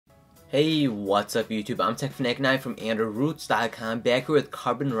Hey, what's up YouTube? I'm TechFanatic9 from AndroidRoots.com, back here with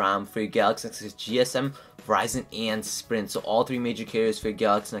Carbon ROM for your Galaxy Nexus GSM, Verizon, and Sprint. So all three major carriers for your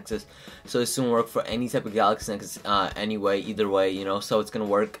Galaxy Nexus. So this will work for any type of Galaxy Nexus anyway, either way, you know. So it's going to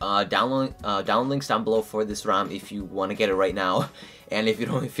work. Download links down below for this ROM if you want to get it right now. And if you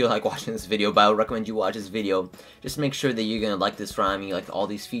don't feel like watching this video, but I would recommend you watch this video. Just make sure that you're going to like this ROM, you like all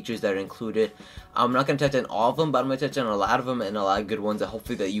these features that are included. I'm not going to touch on all of them, but I'm going to touch on a lot of them and a lot of good ones that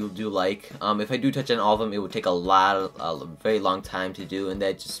hopefully that you do like. If I do touch on all of them, it would take a very long time to do, and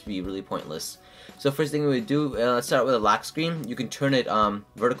that'd just be really pointless. So first thing we would do, let's start with a lock screen. You can turn it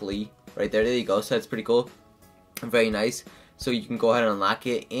vertically, right there, there you go, so that's pretty cool. Very nice. So you can go ahead and unlock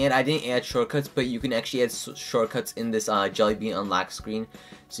it, and I didn't add shortcuts, but you can actually add shortcuts in this Jelly Bean unlock screen.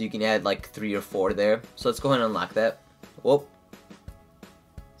 So you can add like 3 or 4 there. So let's go ahead and unlock that. Whoop.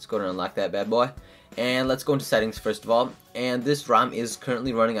 Let's go ahead and unlock that bad boy. And let's go into settings first of all. And this ROM is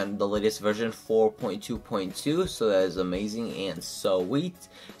currently running on the latest version 4.2.2, so that is amazing and sweet.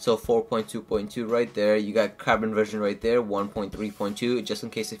 So 4.2.2 right there. You got Carbon version right there, 1.3.2, just in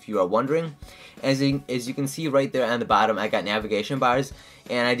case if you are wondering. As you can see right there on the bottom, I got navigation bars,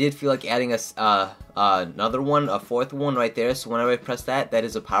 and I did feel like adding another one, a fourth one right there. So whenever I press that, that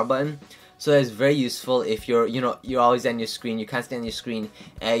is a power button. So that is very useful if you're always on your screen, you're constantly on your screen,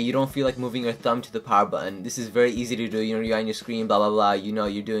 and you don't feel like moving your thumb to the power button. This is very easy to do. You know, you're on your screen, blah blah blah. You know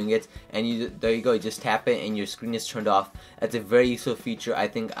you're doing it, and there you go. You just tap it, and your screen is turned off. That's a very useful feature. I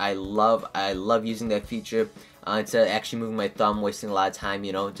think I love using that feature. Instead of actually moving my thumb, wasting a lot of time,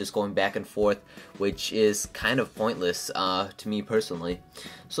 you know, just going back and forth, which is kind of pointless to me personally.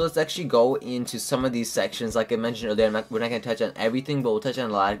 So let's actually go into some of these sections. Like I mentioned earlier, we're not going to touch on everything, but we'll touch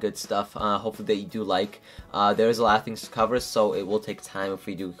on a lot of good stuff, hopefully that you do like. There's a lot of things to cover, so it will take time if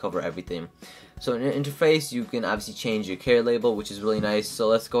we do cover everything. So in the interface, you can obviously change your carrier label, which is really nice. So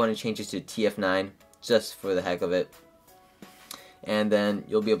let's go ahead and change it to TF9, just for the heck of it. And then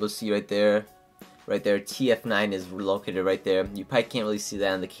you'll be able to see right there, TF9 is located right there. You probably can't really see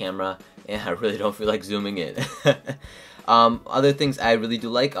that on the camera, and I really don't feel like zooming in. Other things I really do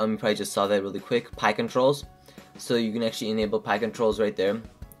like, you probably just saw that really quick, PI controls. So you can actually enable PI controls right there.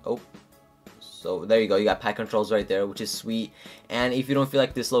 Oh, so there you go, you got PI controls right there, which is sweet. And if you don't feel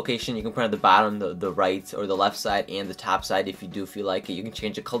like this location, you can put it on the bottom, the right, or the left side, and the top side if you do feel like it. You can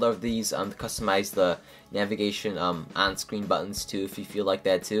change the color of these to customize the navigation on-screen buttons too, if you feel like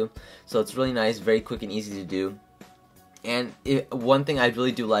that too. So it's really nice, very quick and easy to do. And one thing I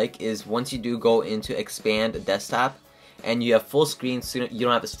really do like is once you do go into expand desktop, and you have full screen, so you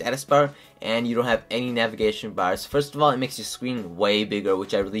don't have a status bar, and you don't have any navigation bars. First of all, it makes your screen way bigger,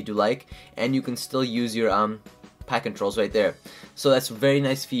 which I really do like, and you can still use your PI controls right there. So that's a very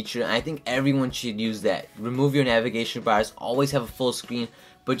nice feature, and I think everyone should use that. Remove your navigation bars, always have a full screen,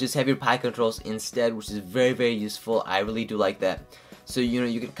 but just have your PI controls instead, which is very, very useful. I really do like that. So you know,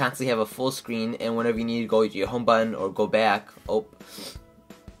 you can constantly have a full screen, and whenever you need to go to your home button or go back,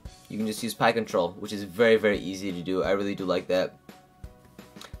 you can just use PI control, which is very, very easy to do. I really do like that.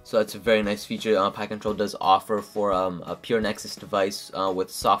 So that's a very nice feature PI control does offer for a pure Nexus device with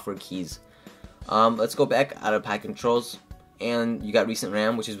software keys. Let's go back out of PI controls, and you got recent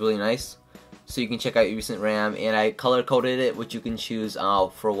RAM, which is really nice. So you can check out your recent RAM, and I color coded it, which you can choose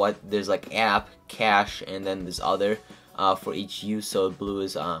for what. There's like app, cache, and then there's other for each use. So blue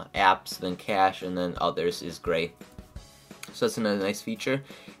is apps, then cache, and then others is gray. So that's another nice feature.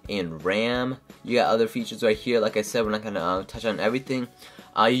 And RAM, you got other features right here. Like I said, we're not going to touch on everything.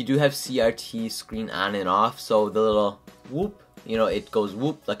 You do have CRT screen on and off, so the little whoop, you know, it goes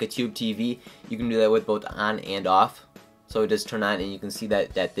whoop like a tube TV. You can do that with both on and off. So it does turn on, and you can see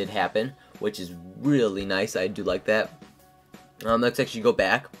that that did happen, which is really nice. I do like that. Let's actually go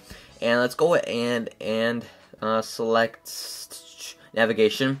back, and let's go and select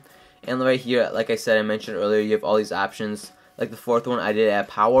navigation. And right here, like I said, I mentioned earlier, you have all these options. Like the fourth one, I did add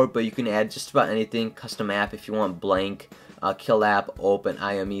power, but you can add just about anything. Custom app if you want, blank, kill app, open,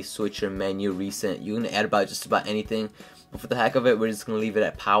 IME, switcher, menu, recent. You can add just about anything. But for the heck of it, we're just gonna leave it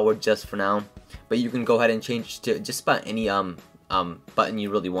at power just for now. But you can go ahead and change to just about any button you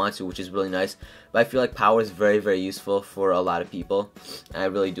really want to, which is really nice. But I feel like power is very, very useful for a lot of people, and I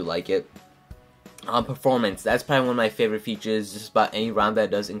really do like it. Performance, that's probably one of my favorite features. Just about any ROM that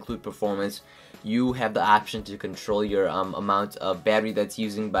does include performance, you have the option to control your amount of battery that's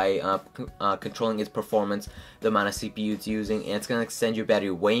using by controlling its performance, the amount of CPU it's using, and it's going to extend your battery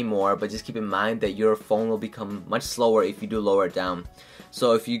way more. But just keep in mind that your phone will become much slower if you do lower it down.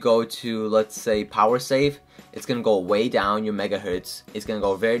 So if you go to, let's say, power save, it's going to go way down your megahertz. It's going to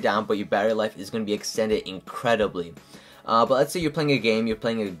go very down, but your battery life is going to be extended incredibly. But let's say you're playing a game, you're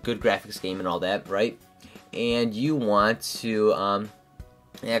playing a good graphics game and all that, right? And you want to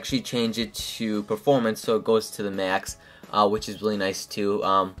actually change it to performance so it goes to the max, which is really nice too,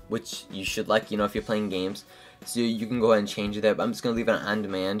 which you should like, you know, if you're playing games. So you can go ahead and change that, but I'm just going to leave it on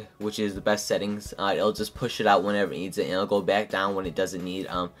demand, which is the best settings. It'll just push it out whenever it needs it, and it'll go back down when it doesn't need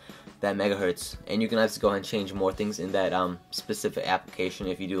that megahertz. And you can also go ahead and change more things in that specific application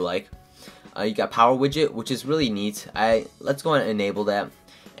if you do like. You got power widget, which is really neat. Let's go ahead and enable that.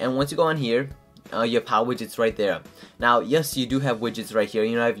 And once you go on here, your power widgets right there. Now, yes, you do have widgets right here.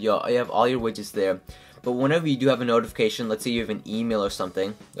 You know, you have all your widgets there. But whenever you do have a notification, let's say you have an email or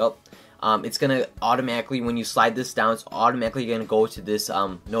something, it's gonna automatically, when you slide this down, it's automatically gonna go to this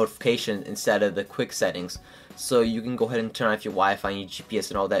notification instead of the quick settings. So you can go ahead and turn off your Wi-Fi and your GPS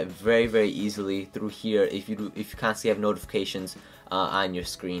and all that very, very easily through here if you constantly have notifications on your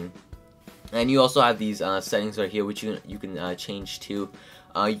screen. And you also have these settings right here, which you can change to.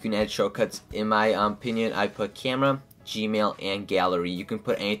 You can add shortcuts. In my opinion, I put camera, Gmail, and gallery. You can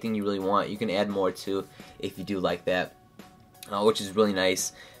put anything you really want. You can add more too if you do like that, which is really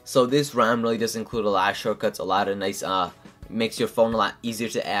nice. So this ROM really does include a lot of shortcuts, a lot of nice, makes your phone a lot easier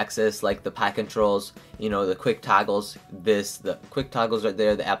to access, like the pie controls, you know, the quick toggles, the quick toggles right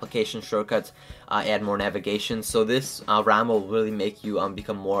there, the application shortcuts, add more navigation. So this ROM will really make you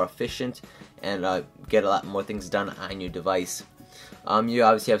become more efficient and get a lot more things done on your device. You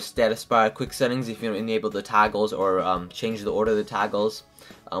obviously have status bar, quick settings if you enable the toggles or change the order of the toggles,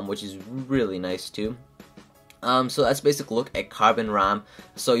 which is really nice too. So that's a basic look at Carbon ROM.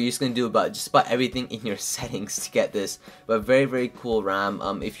 So you're just going to do just about everything in your settings to get this. But very, very cool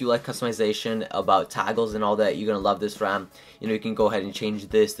ROM. If you like customization about toggles and all that, you're going to love this ROM. You know, you can go ahead and change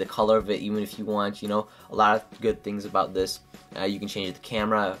this, the color of it, even if you want, you know, a lot of good things about this. You can change the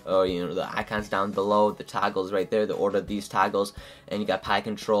camera, or, you know, the icons down below, the toggles right there, the order of these toggles, and you got pie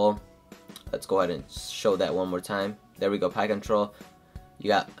control. Let's go ahead and show that one more time. There we go, pie control. You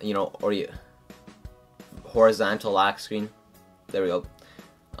got, you know, horizontal lock screen. There we go.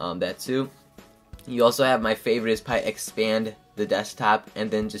 That too. You also have my favorite is probably expand the desktop and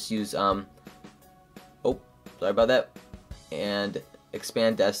then just use oh, sorry about that. And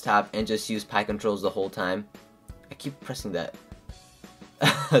expand desktop and just use pie controls the whole time. I keep pressing that.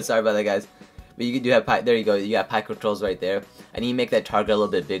 Sorry about that, guys. But you do have pie. There you go. You got pie controls right there. I need to make that target a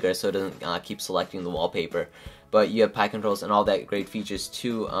little bit bigger so it doesn't keep selecting the wallpaper. But you have pie controls and all that great features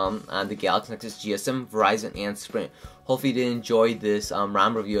too on the Galaxy Nexus GSM, Verizon, and Sprint. Hopefully you did enjoy this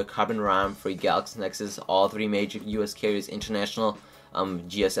ROM review of Carbon ROM for Galaxy Nexus, all three major US carriers, international,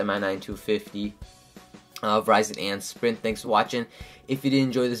 GSM i9-250, Verizon, and Sprint. Thanks for watching. If you did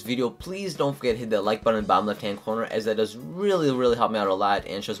enjoy this video, please don't forget to hit that like button in the bottom left hand corner, as that does really, really help me out a lot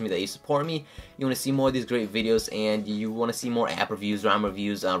and shows me that you support me. You want to see more of these great videos, and you want to see more app reviews, ROM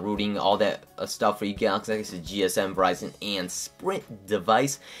reviews, routing, all that stuff for your Galaxy Nexus GSM, Verizon, and Sprint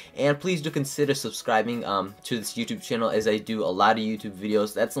device. And please do consider subscribing to this YouTube channel, as I do a lot of YouTube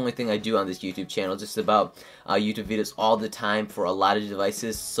videos. That's the only thing I do on this YouTube channel, just about YouTube videos all the time for a lot of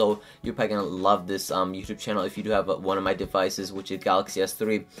devices. So you're probably going to love this YouTube channel if you do have one of my devices, which is Galaxy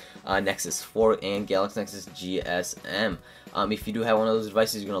S3, Nexus 4, and Galaxy Nexus GSM. If you do have one of those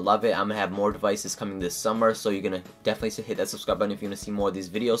devices, you're going to love it. I'm going to have more devices coming this summer, so you're going to definitely hit that subscribe button if you want to see more of these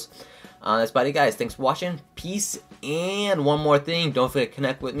videos. That's about it, guys. Thanks for watching. Peace. And one more thing, don't forget to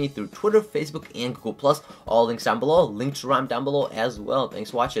connect with me through Twitter, Facebook, and Google+. All links down below. Link to ROM down below as well.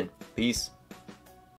 Thanks for watching. Peace.